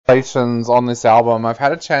Congratulations on this album. I've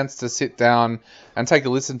had a chance to sit down and take a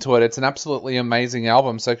listen to it. It's an absolutely amazing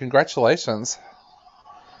album, so congratulations.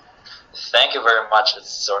 Thank you very much. It's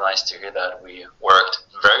so nice to hear that. We worked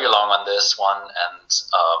very long on this one and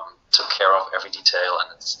took care of every detail,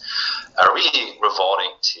 and it's really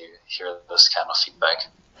rewarding to hear this kind of feedback.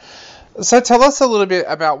 So tell us a little bit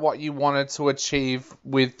about what you wanted to achieve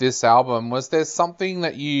with this album. Was there something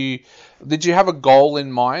that did you have a goal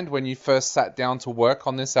in mind when you first sat down to work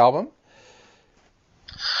on this album?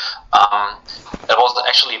 It was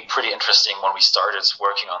actually pretty interesting when we started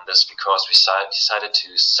working on this, because we decided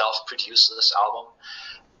to self-produce this album,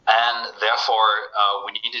 and therefore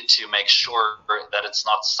we needed to make sure that it's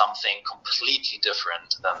not something completely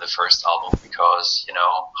different than the first album, because you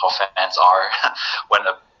know how fans are when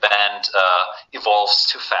a band evolves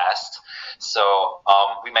too fast. So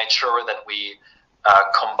we made sure that we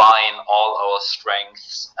combine all our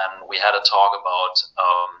strengths, and we had a talk about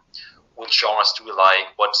which genres do we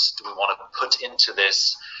like, what do we want to put into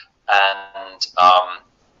this, and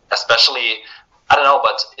especially, I don't know,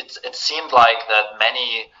 but it seemed like that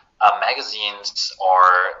many magazines or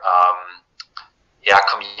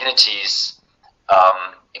communities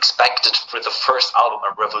expected for the first album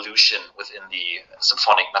a revolution within the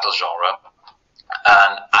symphonic metal genre.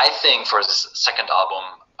 And I think for this second album,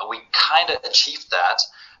 we kind of achieved that,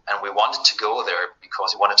 and we wanted to go there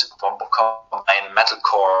because we wanted to combine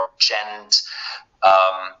metalcore, gent,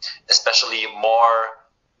 especially more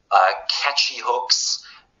catchy hooks.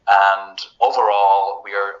 And overall,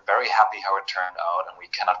 we are very happy how it turned out, and we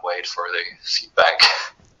cannot wait for the feedback.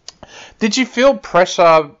 Did you feel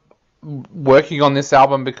pressure working on this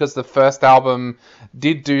album because the first album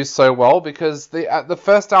did do so well? Because the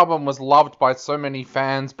first album was loved by so many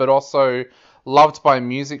fans, but also loved by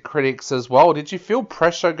music critics as well. Did you feel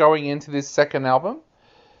pressure going into this second album?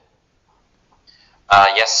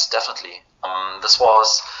 Yes, definitely. This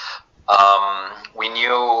was, we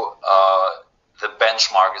knew the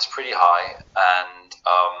benchmark is pretty high, and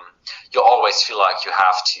you always feel like you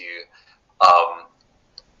have to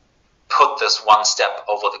put this one step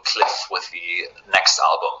over the cliff with the next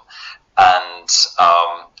album. And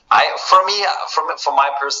for my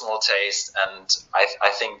personal taste, and I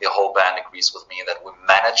think the whole band agrees with me, that we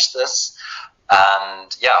managed this.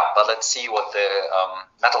 And but let's see what the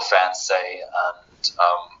metal fans say.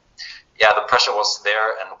 And the pressure was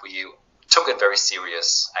there, and we took it very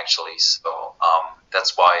serious, actually. So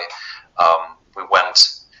that's why we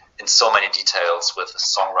went in so many details with the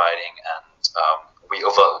songwriting, and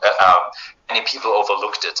many people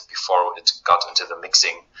overlooked it before it got into the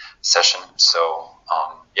mixing session. So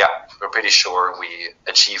we're pretty sure we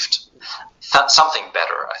achieved something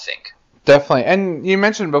better, I think. Definitely. And you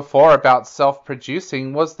mentioned before about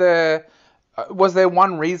self-producing. Was there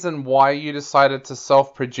one reason why you decided to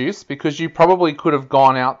self-produce? Because you probably could have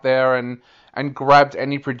gone out there and grabbed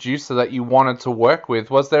any producer that you wanted to work with.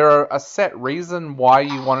 Was there a set reason why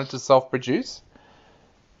you wanted to self-produce?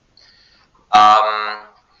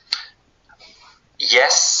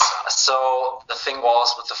 Yes. So the thing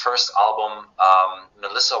was, with the first album,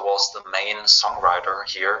 Melissa was the main songwriter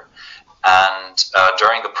here, and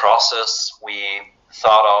during the process, we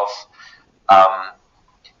thought of,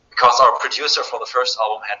 because our producer for the first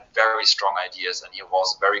album had very strong ideas, and he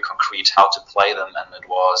was very concrete how to play them, and it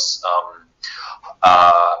was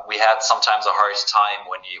we had sometimes a hard time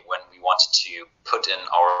when we wanted to put in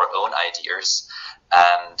our own ideas,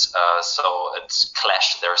 and so it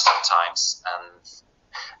clashed there sometimes. And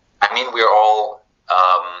I mean, we're all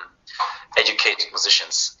educated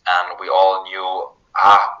musicians, and we all knew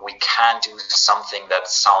we can do something that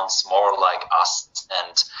sounds more like us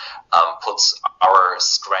and puts our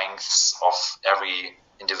strengths of every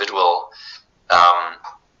individual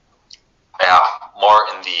more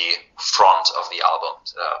in the front of the album.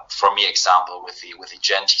 For me, example, with the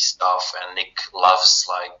genty stuff, and Nick loves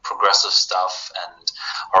like progressive stuff, and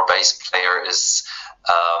our bass player is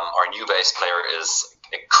our new bass player is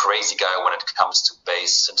a crazy guy when it comes to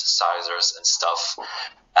bass synthesizers and stuff.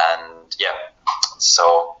 And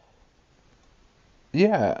so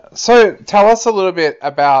tell us a little bit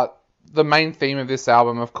about the main theme of this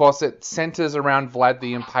album. Of course, it centers around Vlad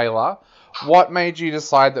the Impaler. What made you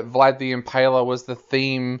decide that Vlad the Impaler was the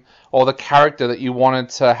theme or the character that you wanted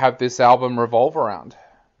to have this album revolve around?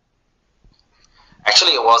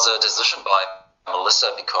 Actually, it was a decision by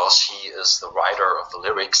Melissa, because she is the writer of the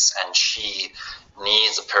lyrics, and she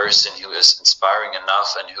needs a person who is inspiring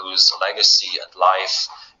enough and whose legacy and life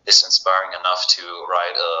is inspiring enough to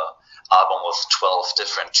write an album with 12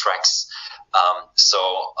 different tracks.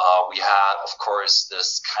 So we had, of course,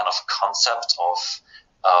 this kind of concept of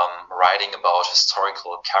writing about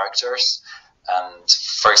historical characters. And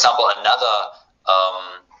for example, another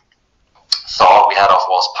thought we had of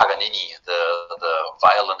was Paganini, the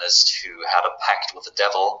violinist who had a pact with the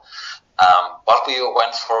devil. But we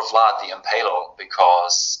went for Vlad the Impaler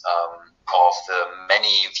because of the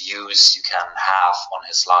many views you can have on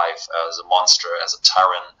his life as a monster, as a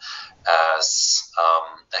tyrant, as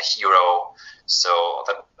a hero. So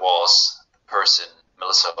that was the person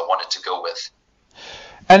Melissa wanted to go with.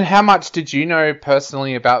 And how much did you know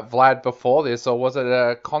personally about Vlad before this, or was it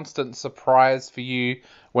a constant surprise for you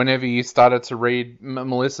whenever you started to read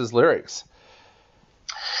Melissa's lyrics?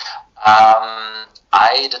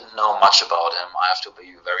 I didn't know much about him. I have to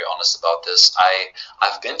be very honest about this.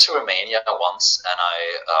 I've been to Romania once, and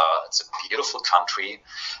it's a beautiful country,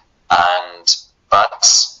 but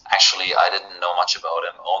actually I didn't know much about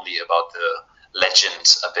him. Only about the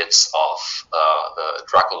legend a bit of the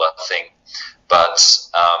Dracula thing. But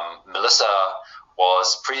Melissa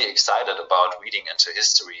was pretty excited about reading into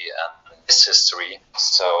history and his history.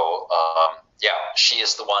 So she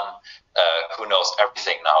is the one who knows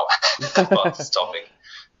everything now about this topic.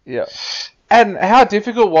 Yeah. And how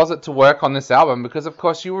difficult was it to work on this album? Because, of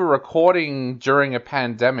course, you were recording during a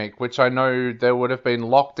pandemic, which I know there would have been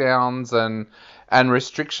lockdowns and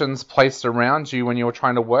restrictions placed around you when you were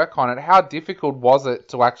trying to work on it. How difficult was it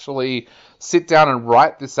to actually sit down and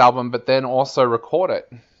write this album, but then also record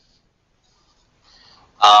it?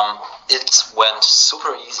 It went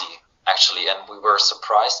super easy, actually, and we were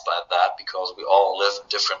surprised by that because we all live in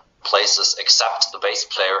different places except the bass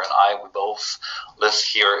player and I. We both live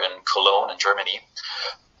here in Cologne in Germany,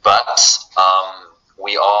 but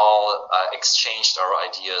we all exchanged our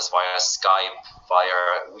ideas via Skype,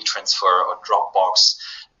 via WeTransfer or Dropbox,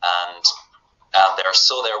 and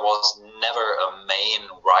there was never a main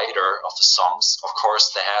writer of the songs. Of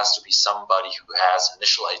course, there has to be somebody who has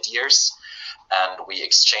initial ideas, and we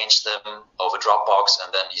exchange them over Dropbox,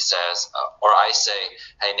 and then he says, or I say,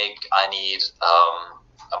 hey Nick, I need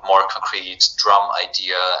a more concrete drum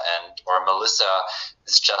idea, or Melissa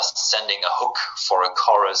is just sending a hook for a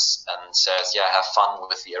chorus and says, yeah, have fun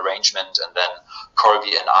with the arrangement, and then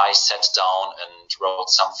Corby and I sat down and wrote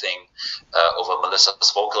something over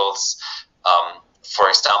Melissa's vocals. For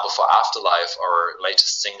example, for Afterlife, our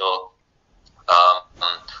latest single,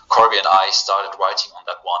 Corby and I started writing on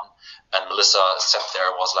that one, and Melissa sat there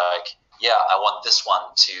and was like, yeah, I want this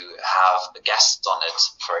one to have a guest on it,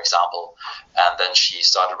 for example. And then she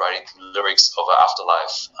started writing the lyrics over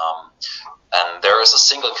Afterlife. And there is a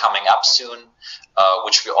single coming up soon,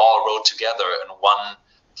 which we all wrote together in one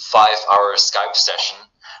 5-hour Skype session.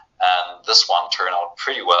 And this one turned out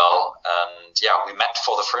pretty well. And yeah, we met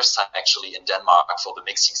for the first time actually in Denmark for the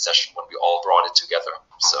mixing session when we all brought it together.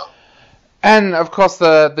 So. And, of course,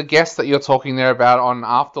 the guest that you're talking there about on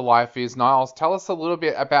Afterlife is Niles. Tell us a little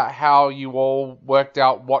bit about how you all worked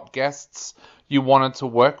out what guests you wanted to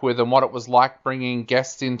work with and what it was like bringing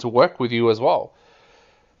guests in to work with you as well.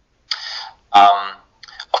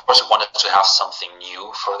 Of course, we wanted to have something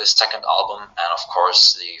new for this second album. And, of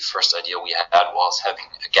course, the first idea we had was having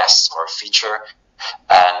a guest or a feature.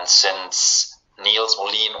 And since Niels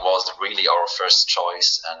Molin was really our first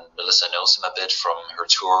choice, and Melissa knows him a bit from her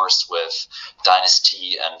tours with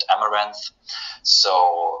Dynasty and Amaranth.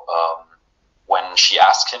 So when she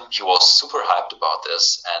asked him, he was super hyped about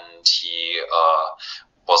this, and he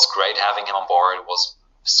was great having him on board. It was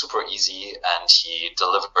super easy, and he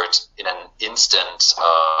delivered in an instant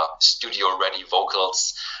studio-ready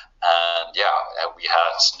vocals. And yeah, we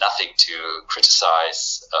had nothing to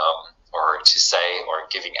criticize or to say or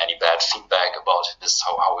giving any bad feedback about this,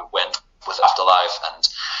 how it went with Afterlife. And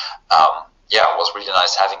yeah, it was really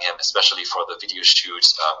nice having him, especially for the video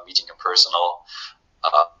shoot, meeting him personal.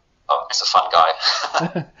 He's a fun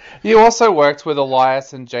guy. You also worked with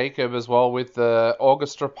Elias and Jacob as well with the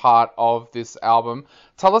orchestra part of this album.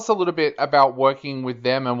 Tell us a little bit about working with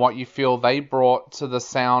them and what you feel they brought to the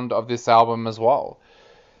sound of this album as well.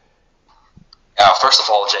 First of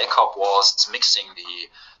all, Jacob was mixing the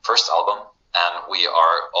first album, and we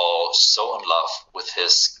are all so in love with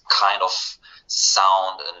his kind of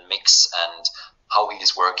sound and mix and how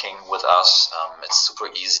he's working with us. It's super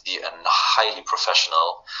easy and highly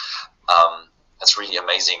professional. It's really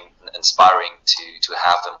amazing and inspiring to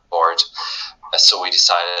have him on board. So we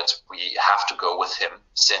decided we have to go with him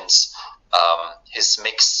since his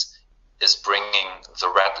mix is bringing the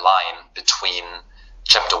red line between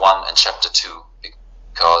chapter 1 and chapter 2.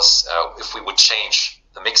 Because if we would change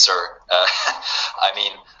the mixer, I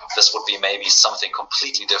mean, this would be maybe something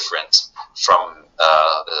completely different from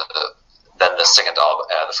than the second album,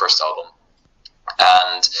 the first album.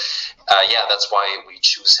 And yeah, that's why we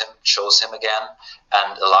chose him again.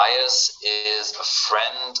 And Elias is a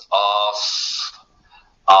friend of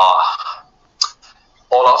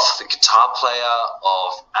Olaf, the guitar player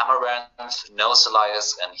of Amaranth, knows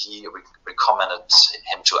Elias, and he recommended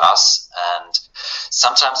him to us. And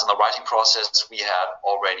sometimes in the writing process, we had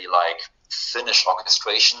already like finished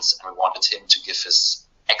orchestrations, and we wanted him to give his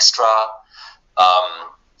extra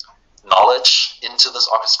knowledge into these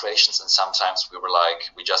orchestrations. And sometimes we were like,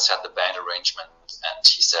 we just had the band arrangement, and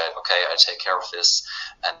he said, "Okay, I take care of this."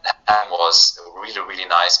 And that was really, really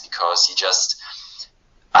nice because he just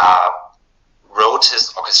wrote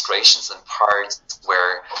his orchestrations in parts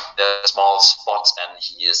where there's small spots, and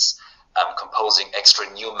he is composing extra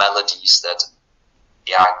new melodies that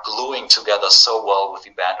gluing together so well with the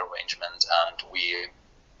band arrangement. And we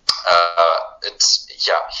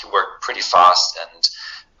he worked pretty fast, and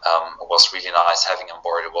it was really nice having him on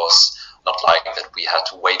board. It was not like that we had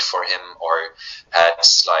to wait for him or had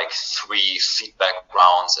like 3 feedback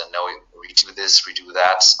rounds and no, redo this, redo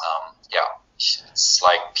that. It's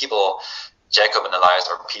like Jacob and Elias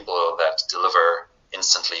are people that deliver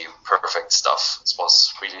instantly perfect stuff. It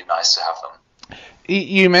was really nice to have them.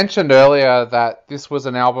 You mentioned earlier that this was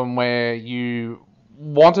an album where you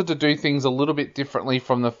wanted to do things a little bit differently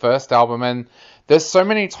from the first album, and there's so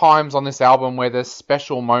many times on this album where there's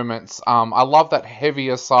special moments. I love that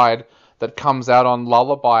heavier side that comes out on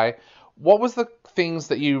Lullaby. What was the things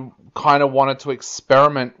that you kind of wanted to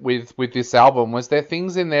experiment with this album? Was there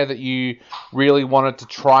things in there that you really wanted to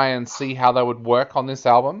try and see how they would work on this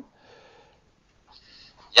album?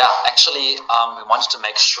 Yeah, actually, we wanted to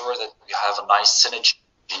make sure that we have a nice synergy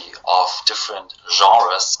of different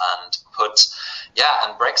genres and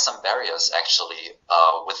break some barriers actually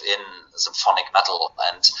within symphonic metal,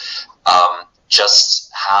 and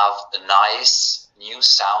just have a nice new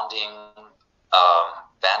sounding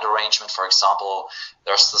band arrangement. For example,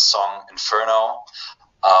 there's the song Inferno,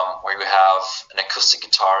 where you have an acoustic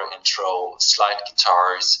guitar intro, slide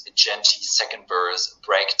guitars, a genty second verse,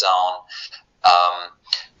 breakdown,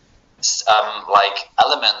 like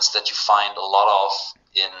elements that you find a lot of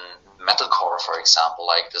in metalcore, for example,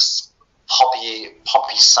 like this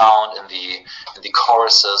poppy sound in the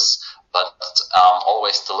choruses, but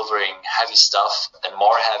always delivering heavy stuff, and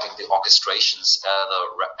more having the orchestrations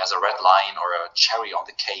as a red line or a cherry on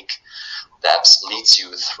the cake that leads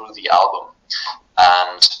you through the album.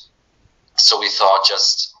 And so we thought,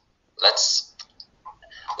 just let's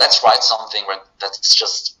write something that's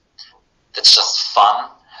just fun,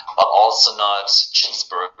 but also not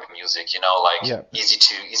cheeseburger music, easy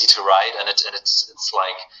to write, and it's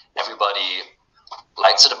like everybody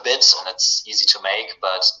likes it a bit, and it's easy to make,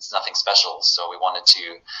 but it's nothing special. So we wanted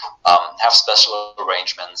to have special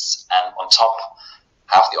arrangements, and on top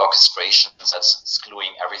have the orchestrations that's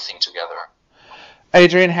gluing everything together.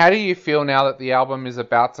 Adrian, how do you feel now that the album is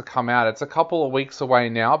about to come out? It's a couple of weeks away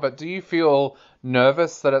now, but do you feel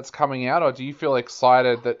nervous that it's coming out, or do you feel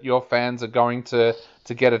excited that your fans are going to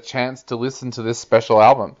get a chance to listen to this special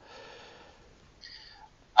album?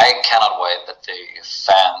 I cannot wait that the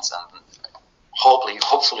fans, and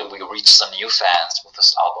hopefully we reach some new fans with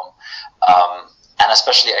this album. And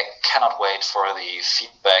especially I cannot wait for the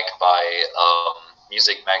feedback by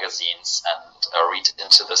music magazines and read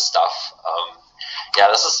into this stuff.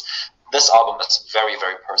 This album is very,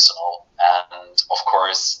 very personal, and of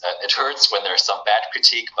course it hurts when there's some bad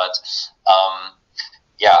critique, but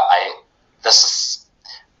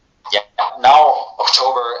now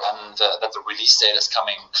October, and that the release date is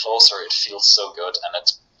coming closer, it feels so good, and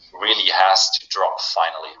it really has to drop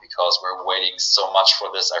finally, because we're waiting so much for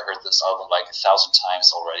this. I heard this album like 1,000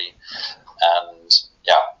 times already, and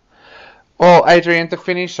yeah. Well, Adrian, to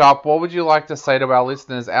finish up, what would you like to say to our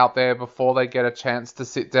listeners out there before they get a chance to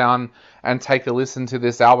sit down and take a listen to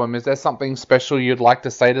this album? Is there something special you'd like to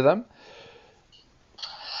say to them?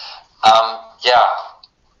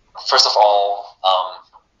 First of all,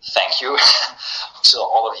 thank you to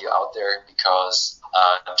all of you out there, because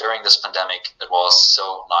during this pandemic, it was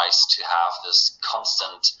so nice to have this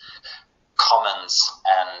constant comments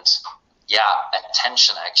and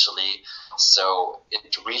attention, actually. So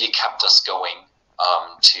it really kept us going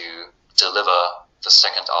to deliver the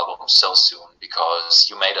second album so soon, because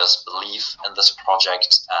you made us believe in this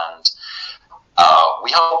project, and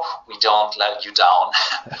we hope we don't let you down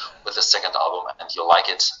with the second album, and you'll like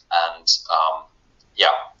it. And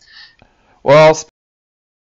Well,